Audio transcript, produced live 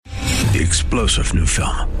The explosive new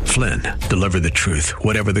film, Flynn, deliver the truth,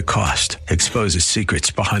 whatever the cost, exposes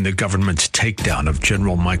secrets behind the government's takedown of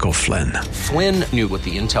General Michael Flynn. Flynn knew what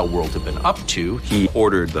the intel world had been up to. He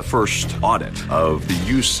ordered the first audit of the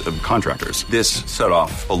use of contractors. This set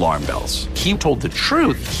off alarm bells. He told the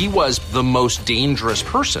truth. He was the most dangerous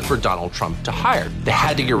person for Donald Trump to hire. They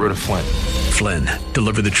had to get rid of Flynn. Flynn,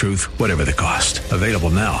 deliver the truth, whatever the cost. Available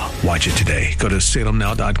now. Watch it today. Go to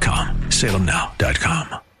salemnow.com.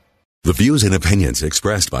 salemnow.com. The views and opinions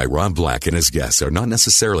expressed by Rob Black and his guests are not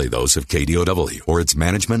necessarily those of KDOW or its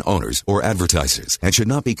management, owners, or advertisers and should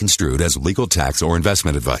not be construed as legal, tax, or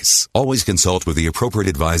investment advice. Always consult with the appropriate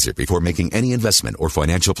advisor before making any investment or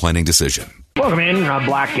financial planning decision. Welcome in, Rob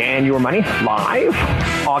Black and Your Money, live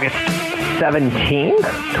August 17,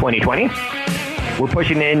 2020. We're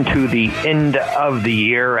pushing into the end of the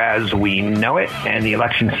year as we know it, and the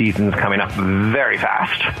election season's coming up very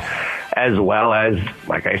fast. As well as,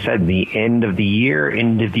 like I said, the end of the year.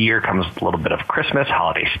 End of the year comes a little bit of Christmas,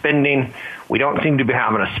 holiday spending. We don't seem to be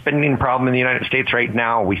having a spending problem in the United States right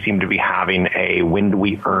now. We seem to be having a when do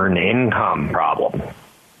we earn income problem.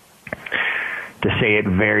 To say it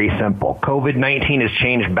very simple, COVID-19 has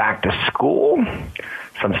changed back to school.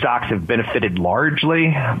 Some stocks have benefited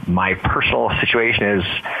largely. My personal situation is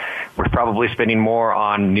we're probably spending more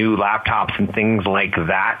on new laptops and things like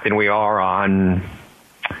that than we are on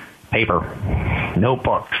paper,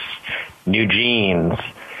 notebooks, new jeans.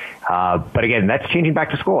 But again, that's changing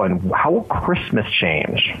back to school. And how will Christmas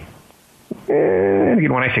change?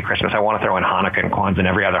 Again, when I say Christmas, I want to throw in Hanukkah and Kwanzaa and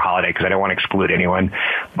every other holiday because I don't want to exclude anyone.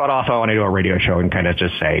 But also I want to do a radio show and kind of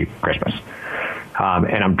just say Christmas.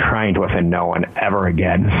 And I'm trying to offend no one ever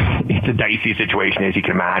again. It's a dicey situation, as you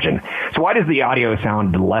can imagine. So why does the audio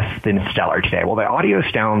sound less than stellar today? Well, the audio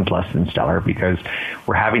sounds less than stellar because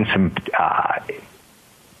we're having some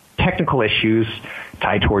technical issues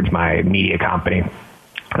tied towards my media company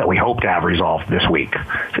that we hope to have resolved this week.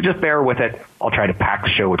 So just bear with it. I'll try to pack the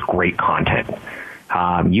show with great content.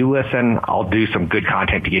 You listen, I'll do some good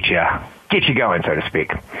content to get you going, so to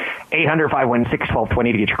speak.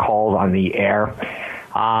 800-516-1220 to get your calls on the air.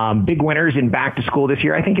 Big winners in back to school this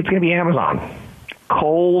year. I think it's going to be Amazon.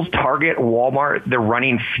 Kohl's, Target, Walmart, they're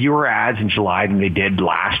running fewer ads in July than they did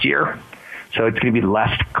last year. So it's going to be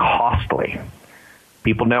less costly.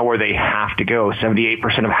 People know where they have to go.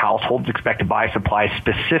 78% of households expect to buy supplies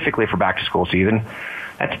specifically for back to school season.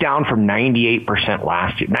 That's down from 98%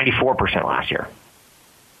 last year, 94% last year.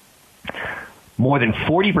 More than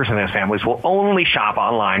 40% of those families will only shop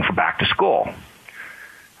online for back to school.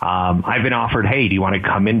 I've been offered, hey, do you want to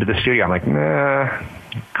come into the studio? I'm like, nah,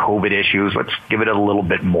 COVID issues. Let's give it a little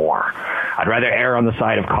bit more. I'd rather err on the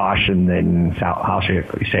side of caution than, how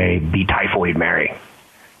should we say, be Typhoid Mary.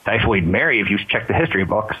 Typhoid Mary, if you check the history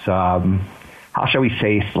books, how shall we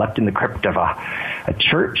say, slept in the crypt of a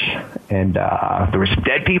church, and there were some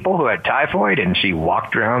dead people who had typhoid, and she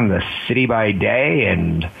walked around the city by day,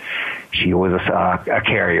 and she was a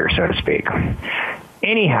carrier, so to speak.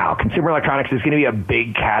 Anyhow, consumer electronics is going to be a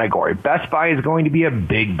big category. Best Buy is going to be a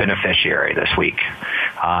big beneficiary this week,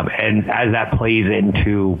 and as that plays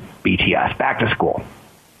into BTS, back to school.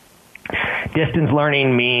 Distance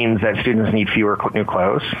learning means that students need fewer new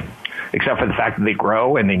clothes, except for the fact that they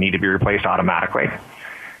grow and they need to be replaced automatically.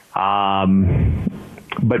 But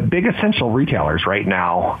big essential retailers right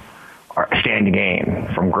now are standing gain.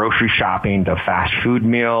 From grocery shopping to fast food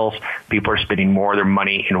meals, people are spending more of their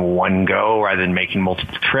money in one go rather than making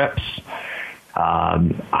multiple trips.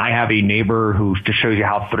 I have a neighbor who just shows you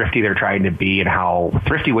how thrifty they're trying to be and how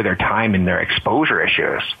thrifty with their time and their exposure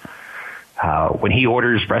issues. When he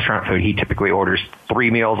orders restaurant food, he typically orders 3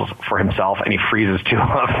 meals for himself, and he freezes 2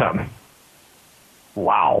 of them.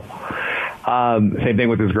 Wow. Same thing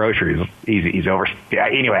with his groceries. He's over. Yeah,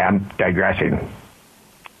 anyway, I'm digressing.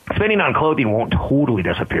 Spending on clothing won't totally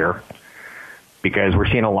disappear because we're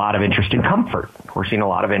seeing a lot of interest in comfort. We're seeing a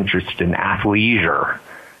lot of interest in athleisure.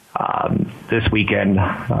 This weekend,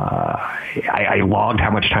 I logged how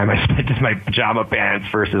much time I spent in my pajama pants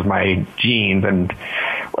versus my jeans, and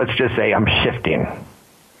let's just say I'm shifting.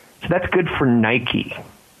 So that's good for Nike.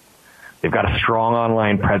 They've got a strong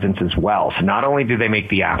online presence as well. So not only do they make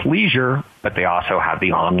the athleisure, but they also have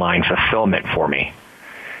the online fulfillment for me.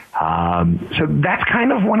 So that's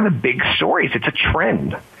kind of one of the big stories. It's a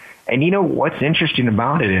trend. And you know what's interesting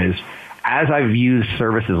about it is, as I've used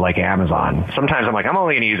services like Amazon, sometimes I'm like, I'm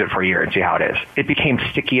only going to use it for a year and see how it is. It became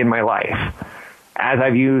sticky in my life. As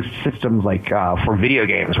I've used systems like for video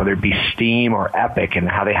games, whether it be Steam or Epic, and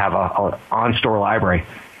how they have a on-store library,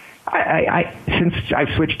 since I've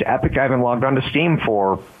switched to Epic, I haven't logged on to Steam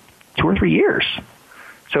for 2 or 3 years.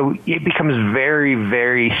 So it becomes very,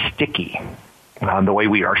 very sticky, the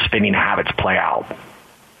way our spending habits play out.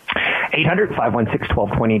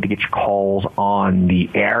 800-516-1220 to get your calls on the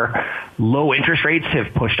air. Low interest rates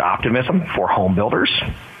have pushed optimism for home builders.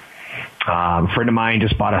 A friend of mine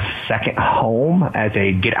just bought a second home as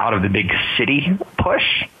a get out of the big city push.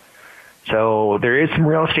 So there is some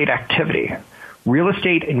real estate activity. Real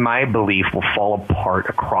estate, in my belief, will fall apart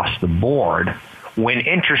across the board when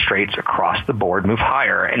interest rates across the board move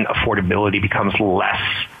higher and affordability becomes less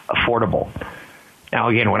affordable. Now,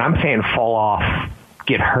 again, when I'm saying fall off,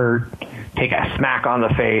 get hurt, take a smack on the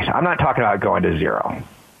face, I'm not talking about going to zero.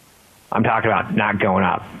 I'm talking about not going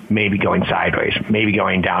up, maybe going sideways, maybe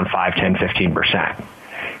going down 5, 10, 15%.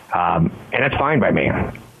 And that's fine by me.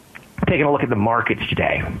 Taking a look at the markets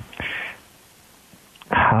today.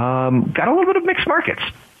 Got a little bit of mixed markets,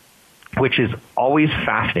 which is always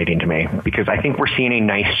fascinating to me because I think we're seeing a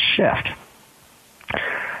nice shift.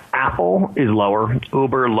 Apple is lower,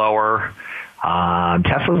 Uber lower,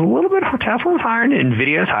 Tesla's higher, and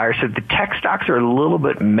Nvidia's higher, so the tech stocks are a little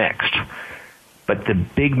bit mixed. But the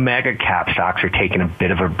big mega cap stocks are taking a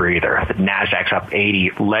bit of a breather. The Nasdaq's up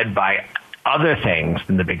 80, led by other things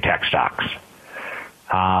than the big tech stocks.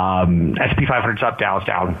 S&P 500's up, Dow's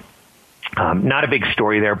down. Not a big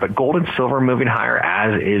story there, but gold and silver moving higher,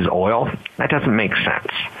 as is oil. That doesn't make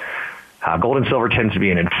sense. Gold and silver tends to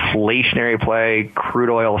be an inflationary play. Crude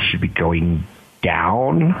oil should be going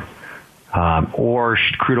down. Or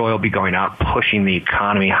should crude oil be going up, pushing the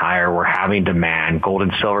economy higher? We're having demand. Gold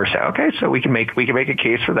and silver say, okay, so we can make a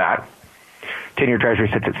case for that. 10-year Treasury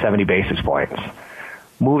sits at 70 basis points.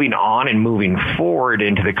 Moving on and moving forward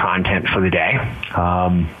into the content for the day.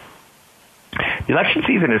 The election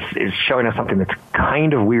season is showing us something that's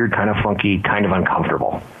kind of weird, kind of funky, kind of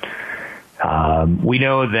uncomfortable. We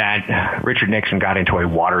know that Richard Nixon got into a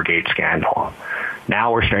Watergate scandal.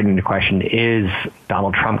 Now we're starting to question, is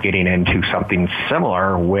Donald Trump getting into something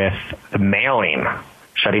similar with the mailing,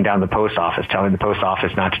 shutting down the post office, telling the post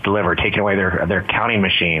office not to deliver, taking away their counting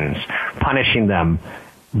machines, punishing them,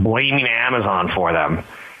 blaming Amazon for them.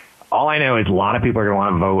 All I know is a lot of people are going to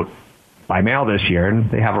want to vote by mail this year, and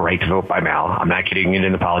they have a right to vote by mail. I'm not getting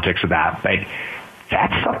into the politics of that, but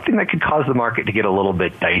that's something that could cause the market to get a little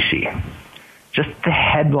bit dicey. Just the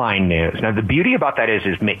headline news. Now, the beauty about that is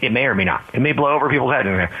it may or may not. It may blow over people's heads.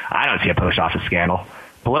 I don't see a post office scandal.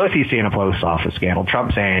 Pelosi's seeing a post office scandal.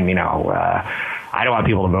 Trump saying, I don't want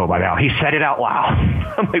people to vote by mail. He said it out loud.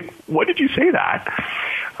 I'm like, what did you say that?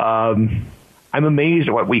 I'm amazed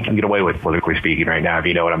at what we can get away with, politically speaking, right now, if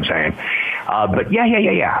you know what I'm saying. But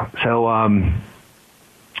yeah. So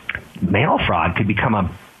mail fraud could become a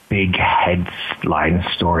big headline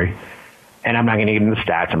story. And I'm not going to get into the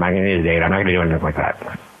stats. I'm not going to get into the data. I'm not going to do anything like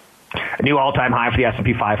that. A new all-time high for the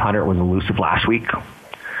S&P 500 was elusive last week.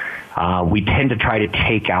 We tend to try to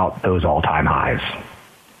take out those all-time highs.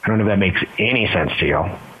 I don't know if that makes any sense to you.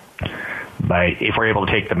 But if we're able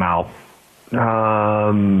to take them out,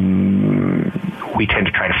 we tend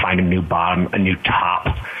to try to find a new bottom, a new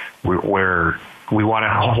top, where we want to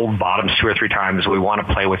hold bottoms 2 or 3 times. We want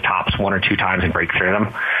to play with tops 1 or 2 times and break through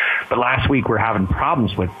them. But last week we're having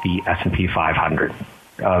problems with the S&P 500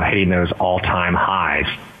 hitting those all-time highs.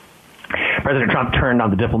 President Trump turned on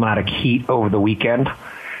the diplomatic heat over the weekend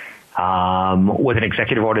with an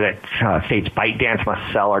executive order that states ByteDance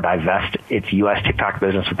must sell or divest its U.S. TikTok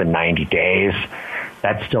business within 90 days.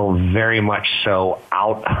 That's still very much so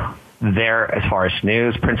out there as far as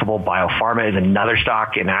news. Principal Biopharma is another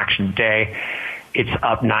stock in action today. It's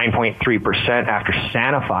up 9.3% after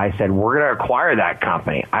Sanofi said, we're going to acquire that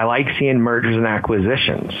company. I like seeing mergers and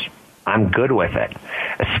acquisitions. I'm good with it,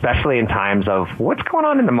 especially in times of what's going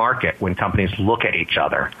on in the market when companies look at each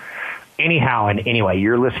other. Anyhow and anyway,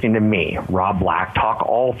 you're listening to me, Rob Black, talk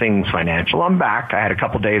all things financial. I'm back. I had a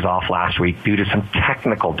couple days off last week due to some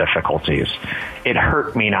technical difficulties. It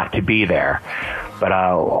hurt me not to be there. But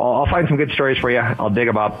I'll find some good stories for you. I'll dig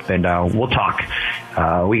them up, and we'll talk.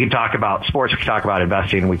 We can talk about sports. We can talk about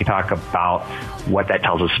investing. We can talk about what that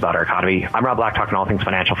tells us about our economy. I'm Rob Black, talking all things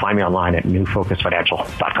financial. Find me online at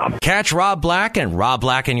newfocusfinancial.com. Catch Rob Black and Rob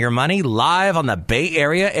Black and Your Money live on the Bay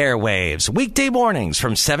Area airwaves, weekday mornings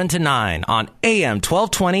from 7 to 9 on AM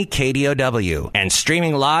 1220 KDOW, and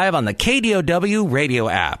streaming live on the KDOW radio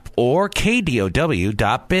app or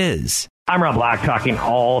KDOW.biz. I'm Rob Black, talking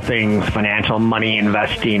all things financial, money,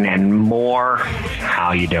 investing, and more.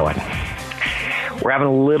 How you doing? We're having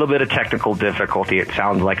a little bit of technical difficulty. It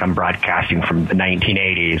sounds like I'm broadcasting from the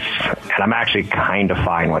 1980s, and I'm actually kind of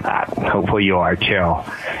fine with that. Hopefully you are too.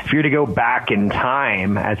 If you're to go back in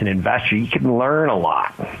time as an investor, you can learn a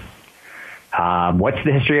lot. What's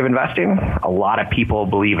the history of investing? A lot of people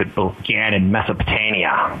believe it began in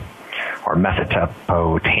Mesopotamia, or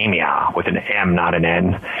Mesopotamia, with an M, not an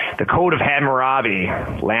N. The Code of Hammurabi,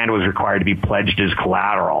 land was required to be pledged as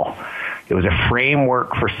collateral. It was a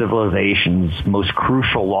framework for civilization's most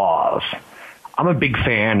crucial laws. I'm a big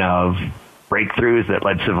fan of breakthroughs that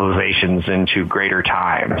led civilizations into greater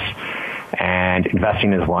times, and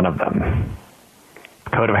investing is one of them.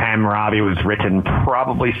 The Code of Hammurabi was written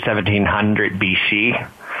probably 1700 BC.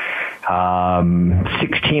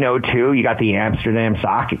 1602, you got the Amsterdam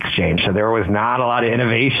Stock Exchange. So there was not a lot of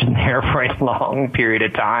innovation there for a long period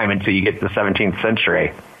of time until you get to the 17th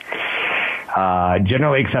century.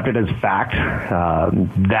 Generally accepted as fact,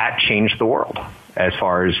 that changed the world as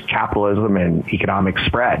far as capitalism and economic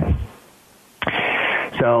spread.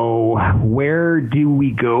 So where do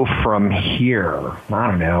we go from here? I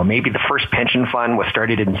don't know. Maybe the first pension fund was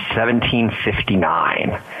started in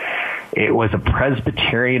 1759. It was a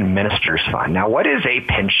Presbyterian minister's fund. Now, what is a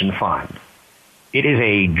pension fund? It is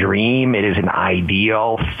a dream. It is an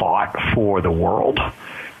ideal thought for the world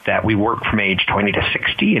that we work from age 20 to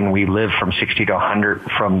 60 and we live from 60 to 100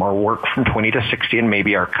 from our work from 20 to 60, and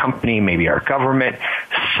maybe our company, maybe our government,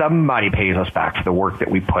 somebody pays us back for the work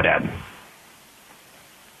that we put in.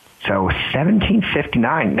 So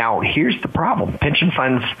 1759. Now, here's the problem. Pension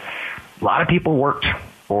funds, a lot of people worked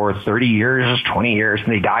for 30 years, 20 years,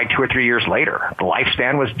 and they died 2 or 3 years later. The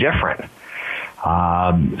lifespan was different.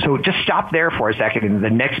 So just stop there for a second. And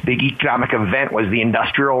the next big economic event was the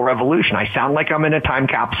Industrial Revolution. I sound like I'm in a time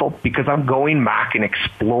capsule because I'm going back and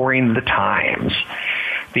exploring the times.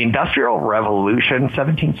 The Industrial Revolution,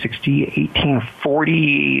 1760,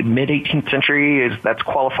 1840, mid-18th century, that's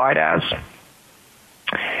qualified as,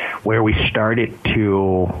 where we started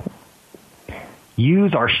to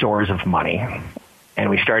use our stores of money. And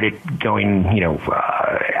we started going,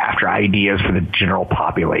 after ideas for the general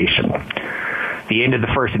population. The end of the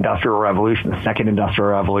first Industrial Revolution, the second Industrial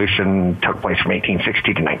Revolution took place from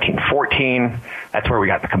 1860 to 1914. That's where we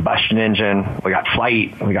got the combustion engine, we got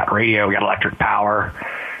flight, we got radio, we got electric power.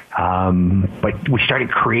 But we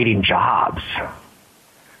started creating jobs.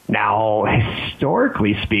 Now,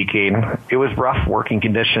 historically speaking, it was rough working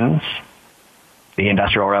conditions, the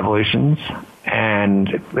Industrial Revolutions, and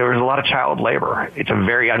there was a lot of child labor. It's a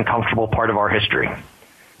very uncomfortable part of our history,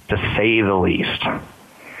 to say the least.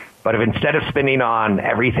 But if instead of spending on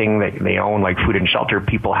everything that they own, like food and shelter,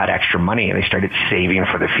 people had extra money and they started saving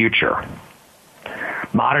for the future.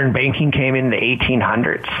 Modern banking came in the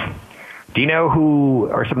 1800s. Do you know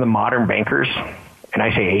who are some of the modern bankers? And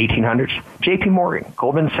I say 1800s. J.P. Morgan,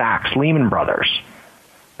 Goldman Sachs, Lehman Brothers.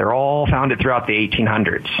 They're all founded throughout the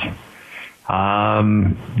 1800s.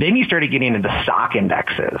 Then you started getting into stock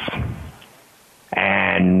indexes.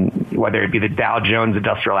 And whether it be the Dow Jones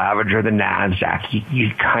Industrial Average or the NASDAQ,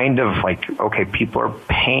 you kind of like, okay, people are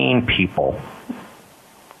paying people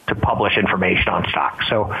to publish information on stocks.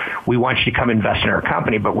 So we want you to come invest in our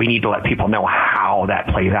company, but we need to let people know how that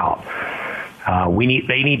plays out.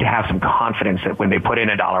 They need to have some confidence that when they put in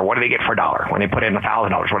 $1, what do they get for $1? When they put in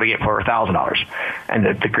 $1,000, what do they get for $1,000?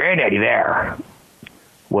 And the granddaddy there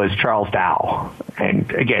was Charles Dow.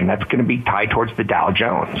 And again, that's going to be tied towards the Dow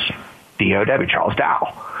Jones, D-O-W, Charles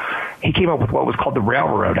Dow. He came up with what was called the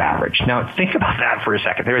railroad average. Now, think about that for a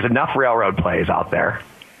second. There's enough railroad plays out there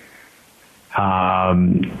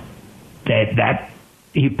that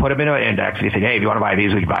he put them in an index and he said, hey, if you want to buy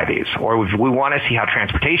these, we can buy these. Or if we want to see how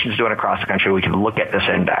transportation is doing across the country, we can look at this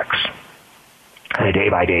index on a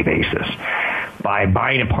day-by-day basis. By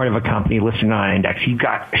buying a part of a company listed on an index, you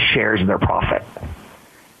got shares of their profit.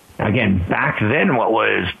 Now, again, back then what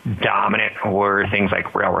was dominant were things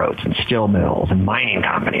like railroads and steel mills and mining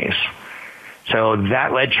companies. So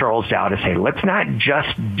that led Charles Dow to say, let's not just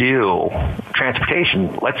do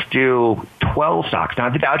transportation. Let's do 12 stocks.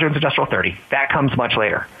 Not the Dow Jones Industrial 30. That comes much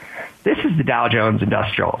later. This is the Dow Jones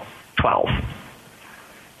Industrial 12.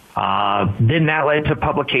 Then that led to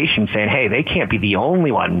publications saying, hey, they can't be the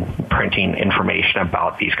only one printing information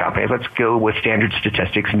about these companies. Let's go with Standard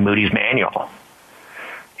Statistics and Moody's Manual.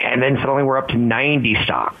 And then suddenly we're up to 90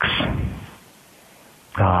 stocks.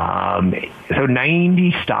 So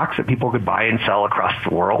 90 stocks that people could buy and sell across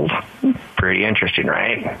the world. Pretty interesting,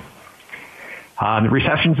 right? The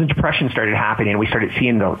recessions and depressions started happening, and we started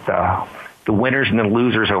seeing the winners and the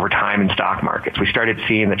losers over time in stock markets. We started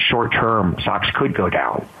seeing that short-term stocks could go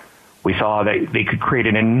down. We saw that they could create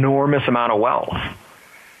an enormous amount of wealth.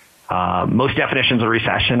 Most definitions of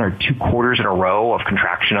recession are 2 quarters in a row of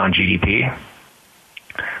contraction on GDP.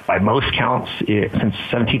 By most counts, since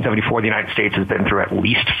 1774, the United States has been through at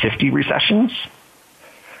least 50 recessions.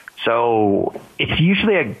 So it's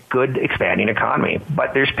usually a good expanding economy,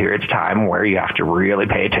 but there's periods of time where you have to really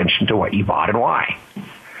pay attention to what you bought and why.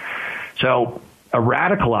 So a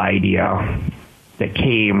radical idea that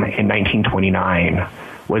came in 1929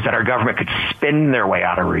 was that our government could spin their way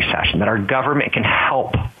out of recession, that our government can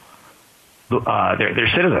help their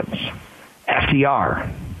citizens.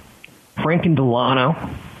 FDR, Franklin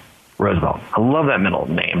Delano Roosevelt. I love that middle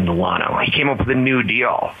name, Delano. He came up with a New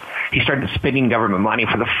Deal. He started spending government money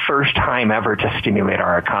for the first time ever to stimulate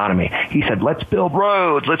our economy. He said, let's build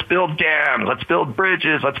roads, let's build dams, let's build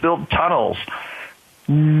bridges, let's build tunnels.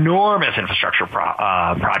 Enormous infrastructure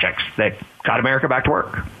projects that got America back to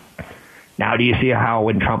work. Now do you see how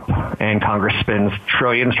when Trump and Congress spends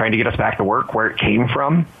trillions trying to get us back to work, where it came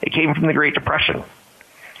from? It came from the Great Depression.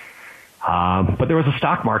 But there was a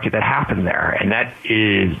stock market that happened there, and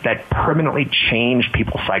that permanently changed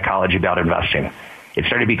people's psychology about investing. It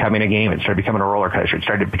started becoming a game. It started becoming a roller coaster. It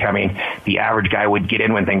started becoming the average guy would get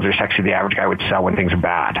in when things are sexy. The average guy would sell when things are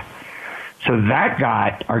bad. So that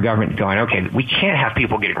got our government going, okay, we can't have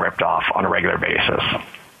people getting ripped off on a regular basis.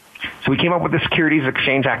 So we came up with the Securities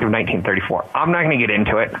Exchange Act of 1934. I'm not going to get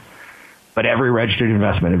into it, but every registered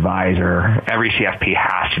investment advisor, every CFP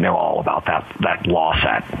has to know all about that law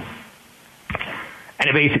set. And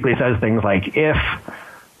it basically says things like, if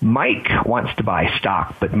Mike wants to buy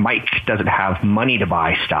stock, but Mike doesn't have money to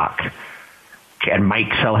buy stock, can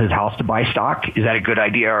Mike sell his house to buy stock? Is that a good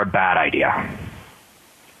idea or a bad idea?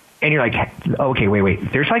 And you're like, okay,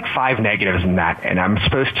 wait. There's like 5 negatives in that, and I'm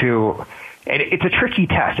supposed to... And it's a tricky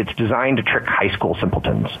test. It's designed to trick high school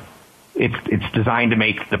simpletons. It's designed to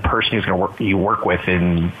make the person who's going to work with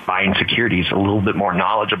in buying securities a little bit more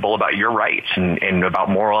knowledgeable about your rights and about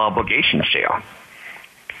moral obligations to you.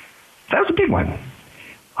 That was a big one.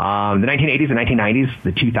 The 1980s and 1990s,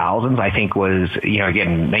 the 2000s, I think was,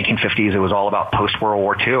 again, 1950s, it was all about post-World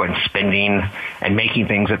War II and spending and making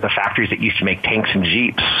things at the factories that used to make tanks and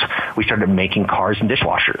Jeeps. We started making cars and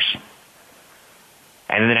dishwashers.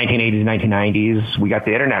 And in the 1980s and 1990s, we got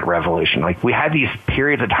the internet revolution. Like, we had these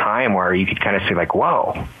periods of time where you could kind of say, like,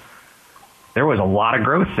 whoa, there was a lot of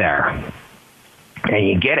growth there. And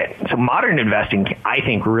you get it. So modern investing, I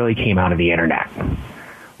think, really came out of the internet,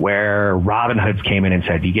 where Robinhoods came in and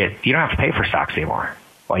said, you don't have to pay for stocks anymore.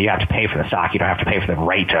 Well, you have to pay for the stock. You don't have to pay for the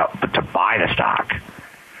right to buy the stock.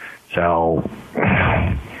 So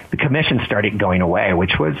the commission started going away,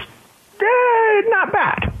 which was not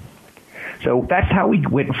bad. So that's how we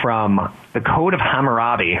went from the Code of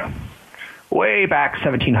Hammurabi way back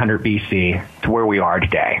 1700 BC to where we are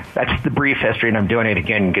today. That's the brief history, and I'm doing it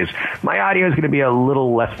again because my audio is going to be a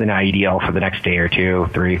little less than ideal for the next day or 2,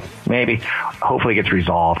 3, maybe. Hopefully it gets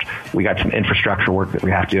resolved. We got some infrastructure work that we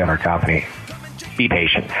have to do at our company. Be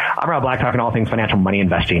patient. I'm Rob Black, talking all things financial, money,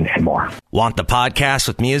 investing, and more. Want the podcast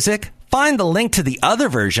with music? Find the link to the other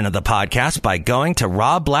version of the podcast by going to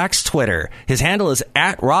Rob Black's Twitter. His handle is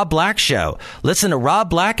 @RobBlackShow. Listen to Rob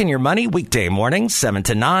Black and Your Money weekday mornings, 7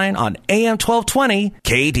 to 9 on AM 1220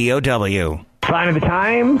 KDOW. Sign of the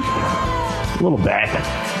times, a little bit.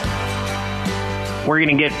 We're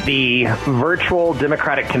going to get the virtual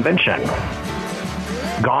Democratic convention.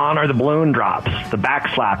 Gone are the balloon drops, the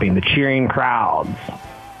backslapping, the cheering crowds.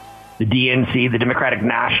 The DNC, the Democratic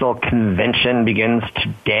National Convention, begins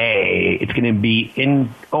today. It's going to be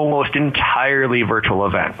an almost entirely virtual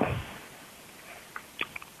event.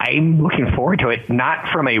 I'm looking forward to it,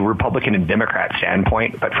 not from a Republican and Democrat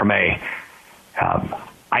standpoint, but from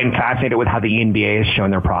I'm fascinated with how the NBA has shown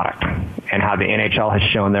their product and how the NHL has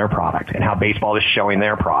shown their product and how baseball is showing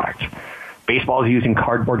their product. Baseball is using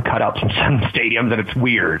cardboard cutouts in some stadiums, and it's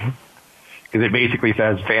weird because it basically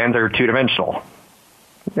says fans are two-dimensional.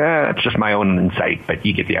 That's just my own insight, but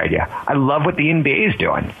you get the idea. I love what the NBA is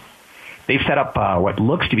doing. They've set up what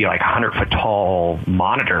looks to be like 100-foot tall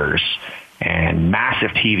monitors and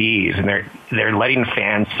massive TVs, and they're letting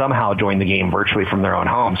fans somehow join the game virtually from their own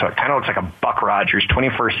home. So it kind of looks like a Buck Rogers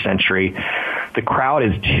 21st century. The crowd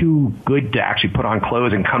is too good to actually put on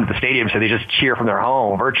clothes and come to the stadium, so they just cheer from their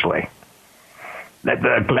home virtually. Let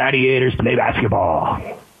the Gladiators play basketball.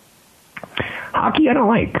 Hockey, I don't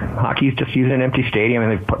like. Hockey is just using an empty stadium,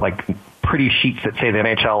 and they've put like pretty sheets that say the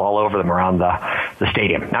NHL all over them around the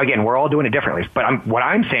stadium. Now, again, we're all doing it differently, but what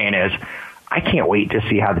I'm saying is I can't wait to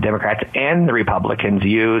see how the Democrats and the Republicans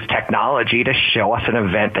use technology to show us an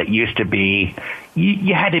event that used to be,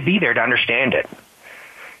 you had to be there to understand it.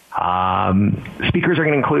 Speakers are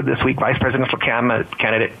going to include this week Vice Presidential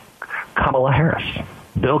candidate Kamala Harris,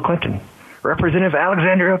 Bill Clinton, Representative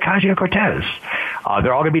Alexandria Ocasio-Cortez.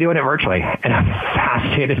 They're all going to be doing it virtually, and I'm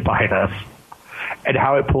fascinated by this. and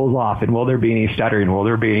how it pulls off, and will there be any stuttering, will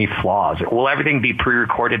there be any flaws, will everything be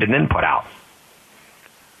pre-recorded and then put out?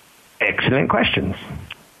 Excellent questions.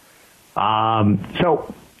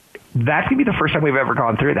 So that's going to be the first time we've ever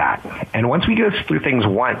gone through that. And once we go through things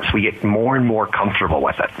once, we get more and more comfortable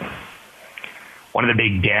with it. One of the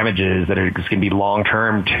big damages that is going to be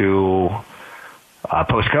long-term to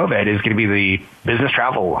post-COVID is going to be the business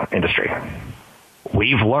travel industry.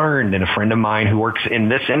 We've learned, and a friend of mine who works in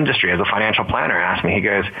this industry as a financial planner asked me, he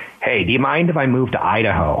goes, hey, do you mind if I move to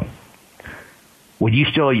Idaho? Would you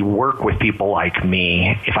still work with people like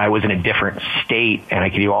me if I was in a different state and I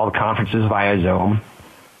could do all the conferences via Zoom?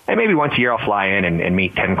 And maybe once a year I'll fly in and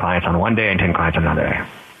meet 10 clients on one day and 10 clients on another day.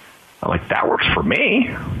 I'm like, that works for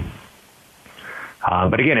me.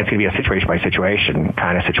 But again, it's going to be a situation by situation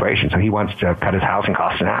kind of situation. So he wants to cut his housing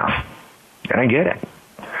costs in half. And I get it.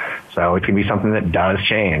 So it can be something that does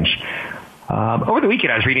change. Over the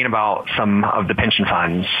weekend, I was reading about some of the pension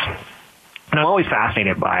funds. And I'm always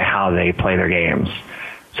fascinated by how they play their games.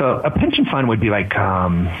 So a pension fund would be like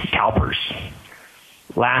CalPERS.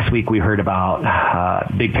 Last week we heard about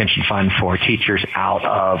a big pension fund for teachers out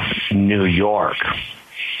of New York.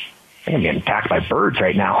 I think I'm getting attacked by birds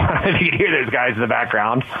right now. If you can hear those guys in the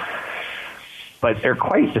background. But they're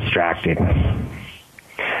quite distracting.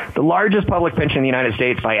 The largest public pension in the United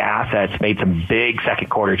States by assets made some big second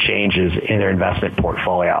quarter changes in their investment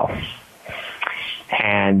portfolio.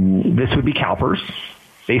 And this would be CalPERS.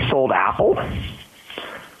 They sold Apple,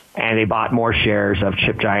 and they bought more shares of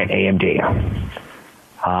chip giant AMD.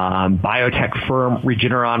 Biotech firm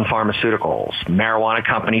Regeneron Pharmaceuticals, marijuana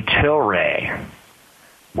company Tilray.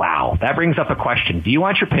 Wow, that brings up a question. Do you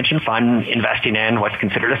want your pension fund investing in what's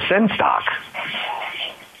considered a sin stock?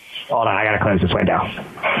 Hold on, I gotta close this window.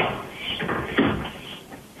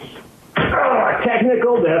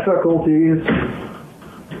 Technical difficulties.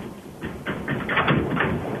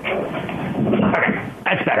 Okay,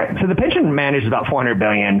 that's better. So the pension manages about $400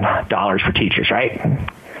 billion for teachers, right?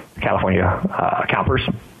 California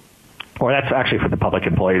CalPERS. Or that's actually for the public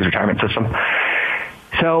employees retirement system.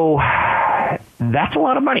 So that's a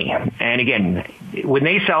lot of money. And again, when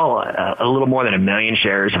they sell a little more than 1 million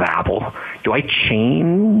shares of Apple, do I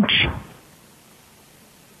change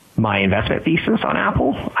my investment thesis on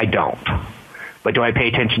Apple? I don't. But do I pay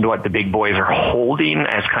attention to what the big boys are holding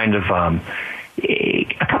as kind of a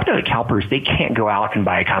company like CalPERS? They can't go out and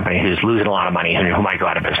buy a company who's losing a lot of money and who might go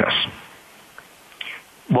out of business.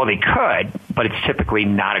 Well, they could, but it's typically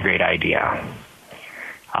not a great idea.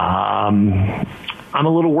 I'm a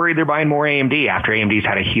little worried they're buying more AMD after AMD's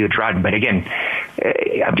had a huge run. But again,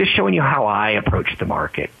 I'm just showing you how I approach the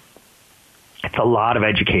market. It's a lot of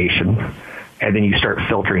education, and then you start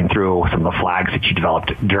filtering through some of the flags that you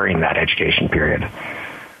developed during that education period.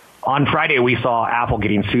 On Friday, we saw Apple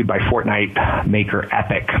getting sued by Fortnite maker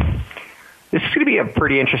Epic. This is going to be a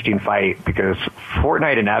pretty interesting fight because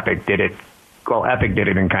Fortnite and Epic did it. Well, Epic did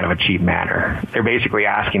it in kind of a cheap manner. They're basically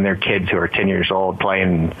asking their kids who are 10 years old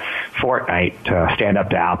playing Fortnite to stand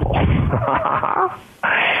up to Apple.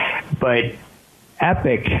 But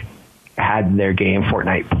Epic had their game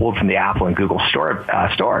Fortnite pulled from the Apple and Google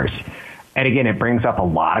stores. And again, it brings up a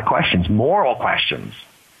lot of questions, moral questions.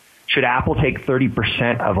 Should Apple take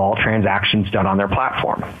 30% of all transactions done on their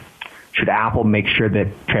platform? Should Apple make sure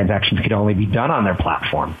that transactions can only be done on their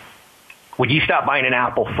platform? Would you stop buying an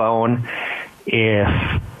Apple phone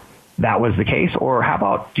if that was the case? Or how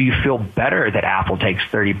about, do you feel better that Apple takes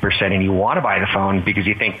 30% and you want to buy the phone because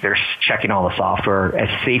you think they're checking all the software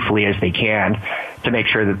as safely as they can to make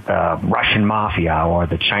sure that the Russian mafia or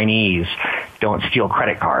the Chinese don't steal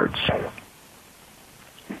credit cards?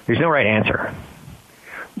 There's no right answer.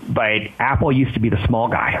 But Apple used to be the small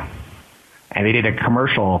guy. And they did a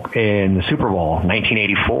commercial in the Super Bowl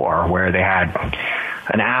 1984 where they had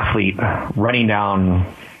an athlete running down,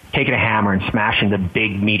 taking a hammer and smashing the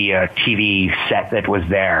big media TV set that was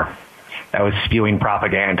there that was spewing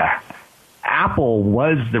propaganda. Apple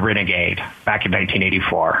was the renegade back in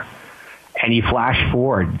 1984. And you flash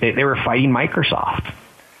forward, they were fighting Microsoft.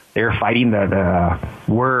 They were fighting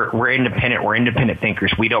we're independent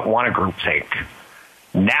thinkers. We don't want a groupthink.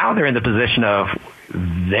 Now they're in the position of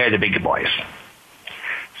they're the big boys.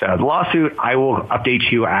 So the lawsuit, I will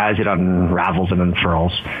update you as it unravels and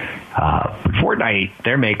unfurls. Fortnite,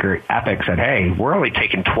 their maker, Epic, said, hey, we're only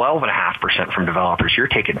taking 12.5% from developers. You're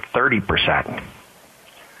taking 30%.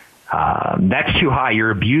 That's too high.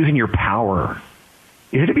 You're abusing your power.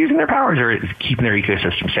 Is it abusing their powers or is it keeping their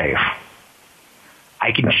ecosystem safe?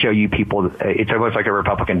 I can show you people, it's almost like a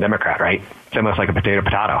Republican Democrat, right? It's almost like a potato.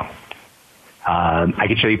 I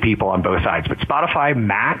can show you people on both sides. But Spotify,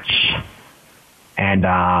 Match, and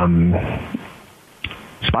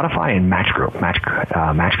Spotify and Match Group.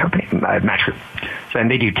 So, and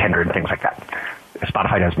they do Tinder and things like that.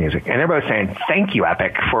 Spotify does music. And they're both saying, thank you,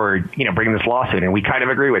 Epic, for, bringing this lawsuit. And we kind of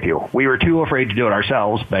agree with you. We were too afraid to do it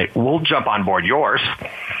ourselves, but we'll jump on board yours.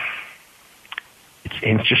 It's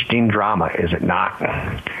interesting drama, is it not?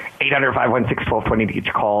 800-516-1220 to get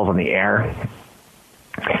your calls on the air.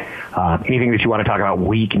 Anything that you want to talk about,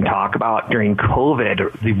 we can talk about. During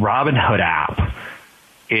COVID, the Robinhood app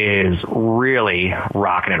is really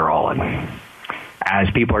rocking and rolling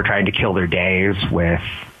as people are trying to kill their days with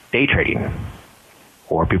day trading,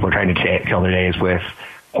 or people are trying to kill their days with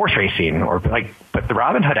horse racing, but the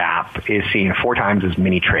Robinhood app is seeing 4 times as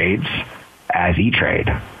many trades as E-Trade.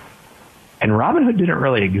 And Robinhood didn't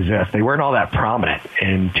really exist. They weren't all that prominent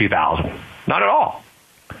in 2000. Not at all.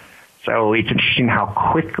 So it's interesting how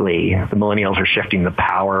quickly the millennials are shifting the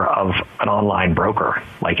power of an online broker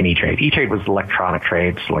like an E-Trade. E-Trade was electronic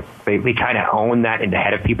trades. They kind of owned that in the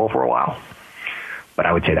head of people for a while. But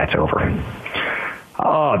I would say that's over.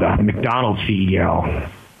 Oh, the McDonald's CEO.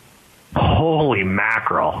 Holy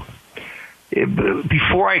mackerel.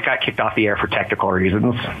 Before I got kicked off the air for technical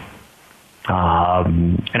reasons,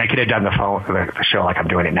 and I could have done the show like I'm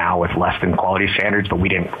doing it now with less than quality standards, but we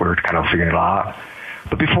didn't. We were kind of figuring it out.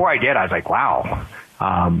 But before I did, I was like, wow.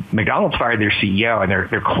 McDonald's fired their CEO, and they're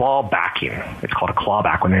clawbacking. It's called a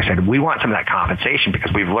clawback, when they said, we want some of that compensation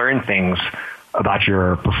because we've learned things about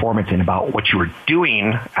your performance and about what you were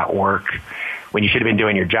doing at work when you should have been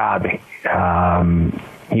doing your job.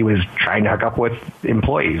 He was trying to hook up with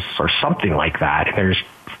employees or something like that. There's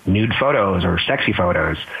nude photos or sexy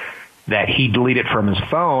photos that he deleted from his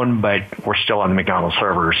phone, but were still on the McDonald's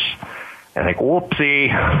servers. And whoopsie.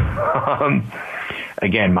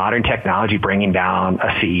 Again, modern technology bringing down a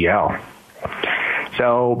CEO.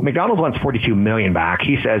 So McDonald's wants $42 million back.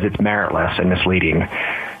 He says it's meritless and misleading.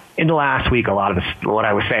 In the last week, a lot of this, what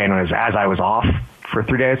I was saying was, as I was off for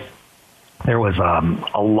 3 days, there was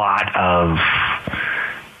a lot of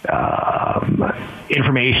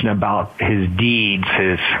information about his deeds,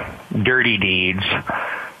 his dirty deeds,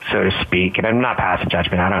 so to speak. And I'm not passing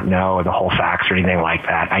judgment. I don't know the whole facts or anything like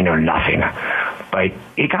that. I know nothing. But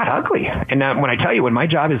it got ugly. And when I tell you, when my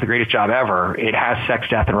job is the greatest job ever, it has sex,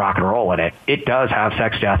 death, and rock and roll in it. It does have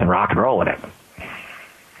sex, death, and rock and roll in it.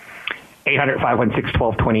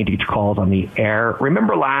 800-516-1220 to get your calls on the air.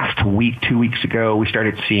 Remember last week, 2 weeks ago, we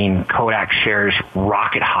started seeing Kodak shares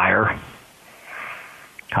rocket higher.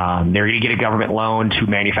 They're going to get a government loan to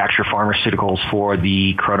manufacture pharmaceuticals for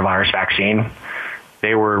the coronavirus vaccine.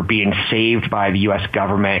 They were being saved by the U.S.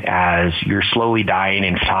 government as you're slowly dying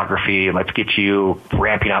in photography. Let's get you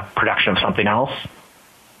ramping up production of something else.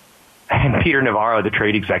 And Peter Navarro, the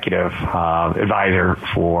trade executive advisor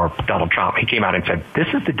for Donald Trump, he came out and said, this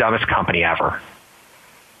is the dumbest company ever.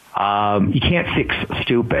 You can't fix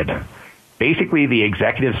stupid. Basically, the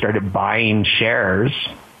executives started buying shares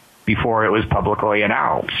before it was publicly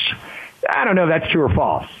announced. I don't know if that's true or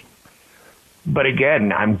false. But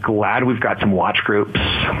again, I'm glad we've got some watch groups,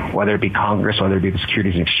 whether it be Congress, whether it be the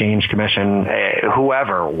Securities and Exchange Commission,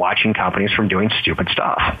 whoever, watching companies from doing stupid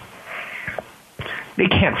stuff. They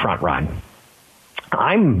can't front run.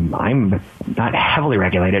 I'm not heavily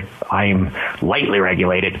regulated. I'm lightly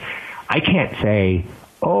regulated. I can't say,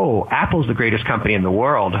 oh, Apple's the greatest company in the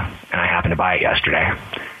world, and I happened to buy it yesterday.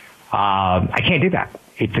 I can't do that.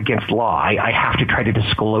 It's against law. I have to try to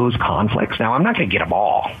disclose conflicts. Now, I'm not going to get them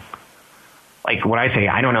all. Like when I say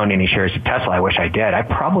I don't own any shares of Tesla, I wish I did. I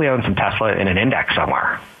probably own some Tesla in an index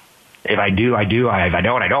somewhere. If I do, I do. If I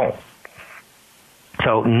don't, I don't.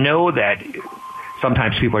 So know that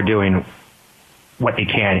sometimes people are doing what they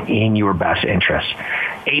can in your best interest.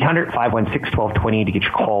 800-516-1220 to get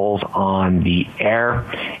your calls on the air.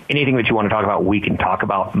 Anything that you want to talk about, we can talk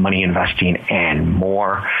about. Money investing and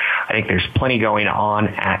more. I think there's plenty going on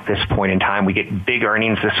at this point in time. We get big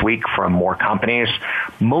earnings this week from more companies.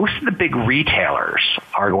 Most of the big retailers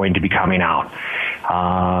are going to be coming out.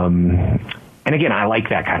 And again, I like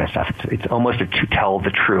that kind of stuff. It's almost to tell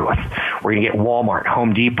the truth. We're going to get Walmart,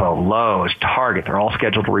 Home Depot, Lowe's, Target. They're all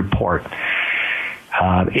scheduled to report.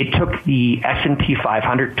 It took the S&P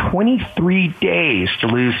 500 23 days to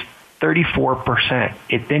lose 34%.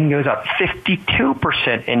 It then goes up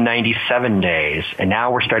 52% in 97 days. And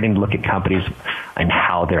now we're starting to look at companies and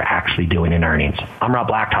how they're actually doing in earnings. I'm Rob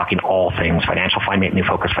Black, talking all things financial. Find me at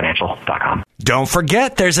newfocusfinancial.com. Don't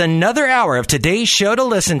forget, there's another hour of today's show to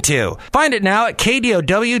listen to. Find it now at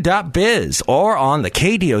KDOW.biz or on the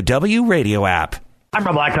KDOW radio app. I'm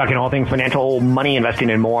Rob Black, talking all things financial, money, investing,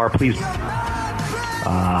 and more. Please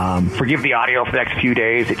Forgive the audio for the next few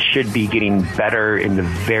days. It should be getting better in the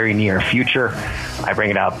very near future. I bring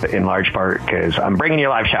it up in large part because I'm bringing you a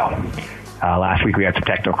live show. Last week we had some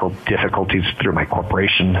technical difficulties through my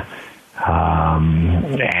corporation,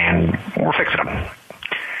 and we're fixing them.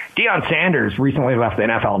 Deion Sanders recently left the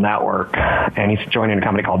NFL Network, and he's joining a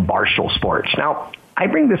company called Barstool Sports. Now, I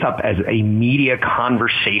bring this up as a media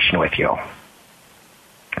conversation with you.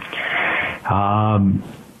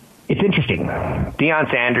 It's interesting. Deion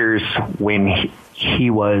Sanders, when he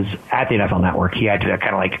was at the NFL Network, he had to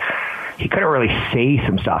kind of like, he couldn't really say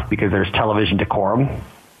some stuff because there's television decorum,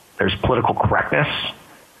 there's political correctness.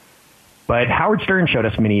 But Howard Stern showed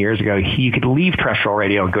us many years ago, you could leave terrestrial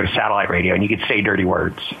radio and go to satellite radio and you could say dirty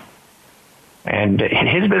words. And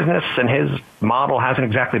his business and his model hasn't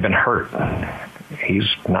exactly been hurt. He's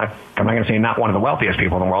not, I'm not going to say not one of the wealthiest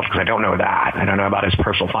people in the world because I don't know that. I don't know about his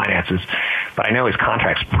personal finances, but I know his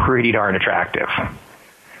contract's pretty darn attractive.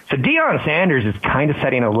 So Deion Sanders is kind of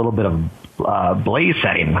setting a little bit of blaze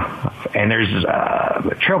setting, and there's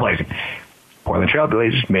trailblazing. Portland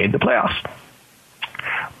Trailblazers made the playoffs.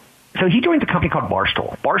 So he joins a company called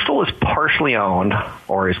Barstool. Barstool is partially owned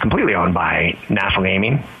or is completely owned by National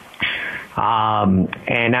Gaming. And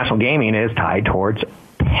National Gaming is tied towards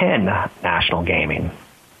Penn National Gaming.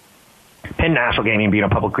 Penn National Gaming being a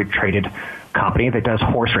publicly traded company that does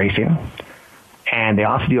horse racing. And they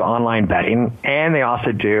also do online betting. And they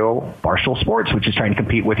also do Barstool Sports, which is trying to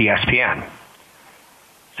compete with ESPN.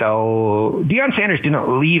 So Deion Sanders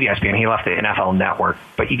didn't leave ESPN. He left the NFL Network.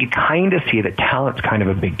 But you can kind of see that talent's kind of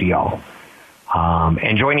a big deal.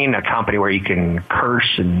 And joining a company where you can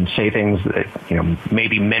curse and say things that, you know,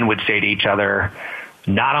 maybe men would say to each other,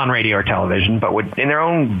 not on radio or television, but would in their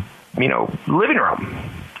own, you know, living room.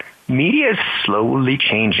 Media is slowly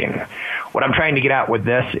changing. What I'm trying to get at with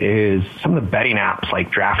this is some of the betting apps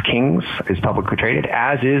like DraftKings is publicly traded,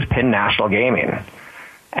 as is Penn National Gaming.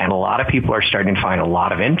 And a lot of people are starting to find a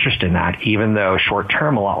lot of interest in that, even though short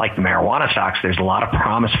term, a lot like the marijuana stocks, there's a lot of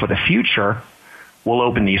promise for the future. We'll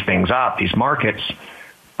open these things up, these markets,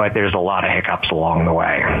 but there's a lot of hiccups along the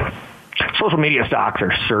way. Social media stocks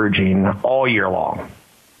are surging all year long.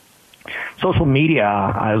 Social media,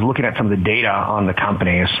 I was looking at some of the data on the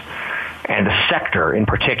companies and the sector in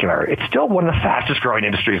particular. It's still one of the fastest growing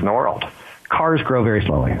industries in the world. Cars grow very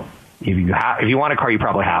slowly. If you want a car, you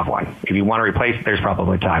probably have one. If you want to replace it, there's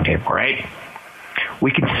probably a timetable, right?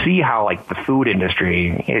 We can see how, like, the food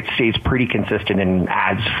industry, it stays pretty consistent in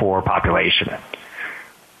ads for population.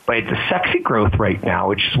 But it's a sexy growth right now,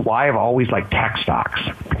 which is why I've always liked tech stocks,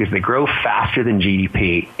 because they grow faster than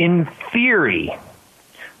GDP. In theory,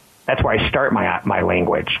 that's where I start my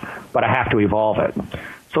language, but I have to evolve it.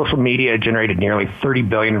 Social media generated nearly $30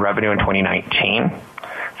 billion in revenue in 2019.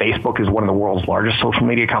 Facebook is one of the world's largest social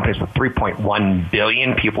media companies with 3.1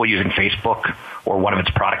 billion people using Facebook or one of its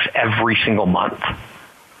products every single month.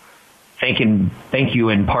 Thank you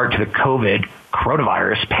in part to the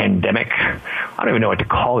coronavirus pandemic. I don't even know what to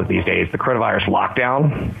call it these days. The coronavirus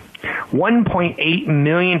lockdown. 1.8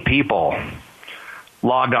 million people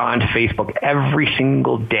logged on to Facebook every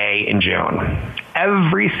single day in June.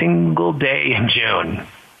 Every single day in June.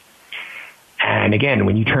 And again,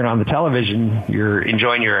 when you turn on the television, you're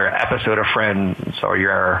enjoying your episode of Friends or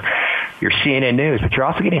your CNN News, but you're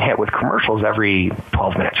also getting hit with commercials every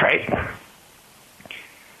 12 minutes, right?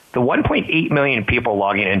 The 1.8 million people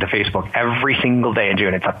logging into Facebook every single day in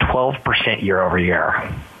June, it's up 12% year over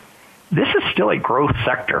year. This is still a growth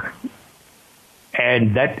sector.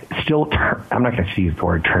 And that still, I'm not going to use the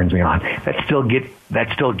word turns me on. That still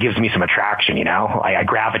gives me some attraction, you know, I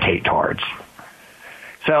gravitate towards.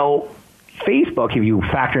 So Facebook, if you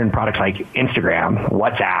factor in products like Instagram,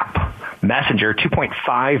 WhatsApp, Messenger,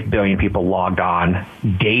 2.5 billion people logged on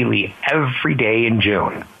daily every day in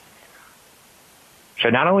June. So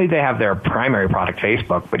not only do they have their primary product,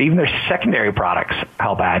 Facebook, but even their secondary products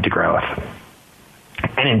help add to growth.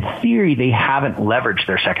 And in theory, they haven't leveraged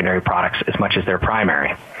their secondary products as much as their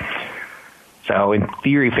primary. So in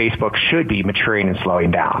theory, Facebook should be maturing and slowing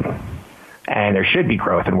down. And there should be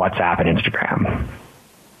growth in WhatsApp and Instagram.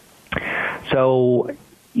 So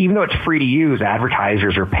even though it's free to use,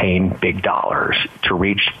 advertisers are paying big dollars to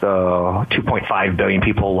reach the 2.5 billion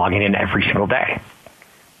people logging in every single day.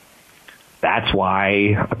 That's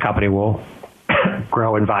why a company will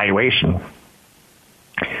grow in valuation.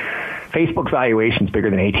 Facebook's valuation is bigger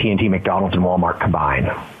than AT&T, McDonald's, and Walmart combined.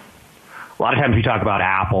 A lot of times we talk about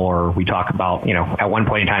Apple, or we talk about, you know, at one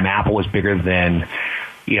point in time, Apple was bigger than,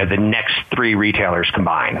 you know, the next three retailers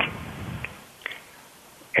combined.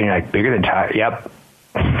 And you're like, bigger than, yep,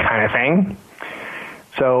 kind of thing.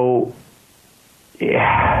 So,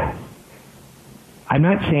 yeah, I'm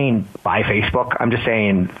not saying buy Facebook. I'm just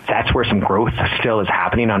saying that's where some growth still is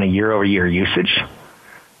happening on a year-over-year usage.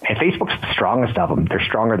 And Facebook's the strongest of them. They're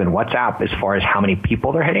stronger than WhatsApp as far as how many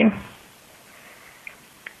people they're hitting.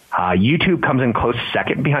 YouTube comes in close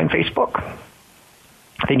second behind Facebook.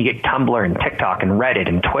 Then you get Tumblr and TikTok and Reddit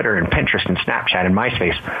and Twitter and Pinterest and Snapchat and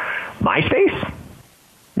MySpace. MySpace?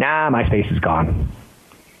 Nah, MySpace is gone.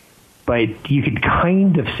 But you could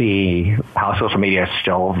kind of see how social media is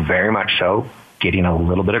still very much so getting a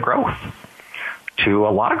little bit of growth to a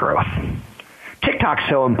lot of growth. TikTok's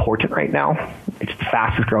so important right now. It's the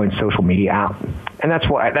fastest growing social media app. And that's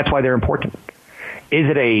why they're important. Is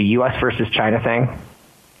it a US versus China thing?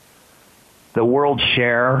 The world's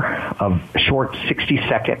share of short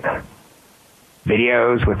 60-second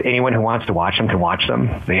videos with anyone who wants to watch them can watch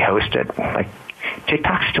them. They host it. Like,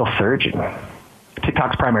 TikTok's still surging.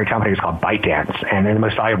 TikTok's primary company is called ByteDance, and they're the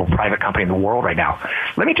most valuable private company in the world right now.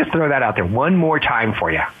 Let me just throw that out there one more time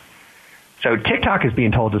for you. So TikTok is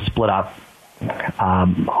being told to split up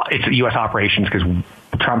its U.S. operations because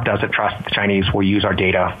Trump doesn't trust that the Chinese will use our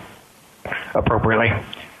data appropriately.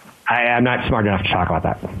 I'm not smart enough to talk about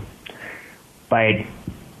that. But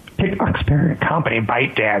TikTok's parent company,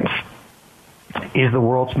 ByteDance, is the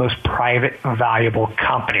world's most private, valuable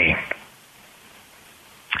company.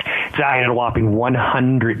 It's valued at a whopping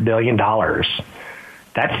 $100 billion.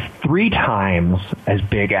 That's 3 times as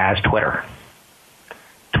big as Twitter.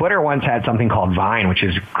 Twitter once had something called Vine, which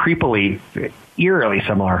is creepily, eerily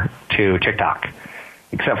similar to TikTok,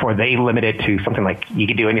 except for they limit it to something like you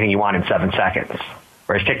can do anything you want in 7 seconds,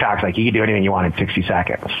 whereas TikTok's like you can do anything you want in 60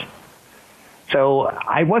 seconds. So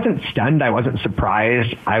I wasn't stunned. I wasn't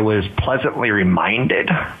surprised. I was pleasantly reminded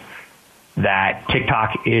that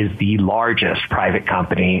TikTok is the largest private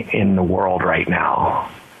company in the world right now.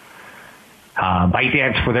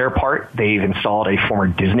 ByteDance, for their part, they've installed a former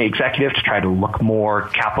Disney executive to try to look more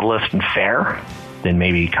capitalist and fair than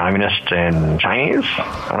maybe communist and Chinese.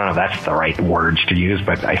 I don't know if that's the right words to use,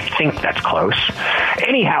 but I think that's close.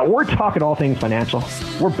 Anyhow, we're talking all things financial.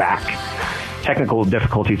 We're back. Technical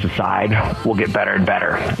difficulties aside, we'll get better and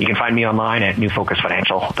better. You can find me online at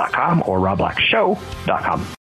newfocusfinancial.com or robblackshow.com.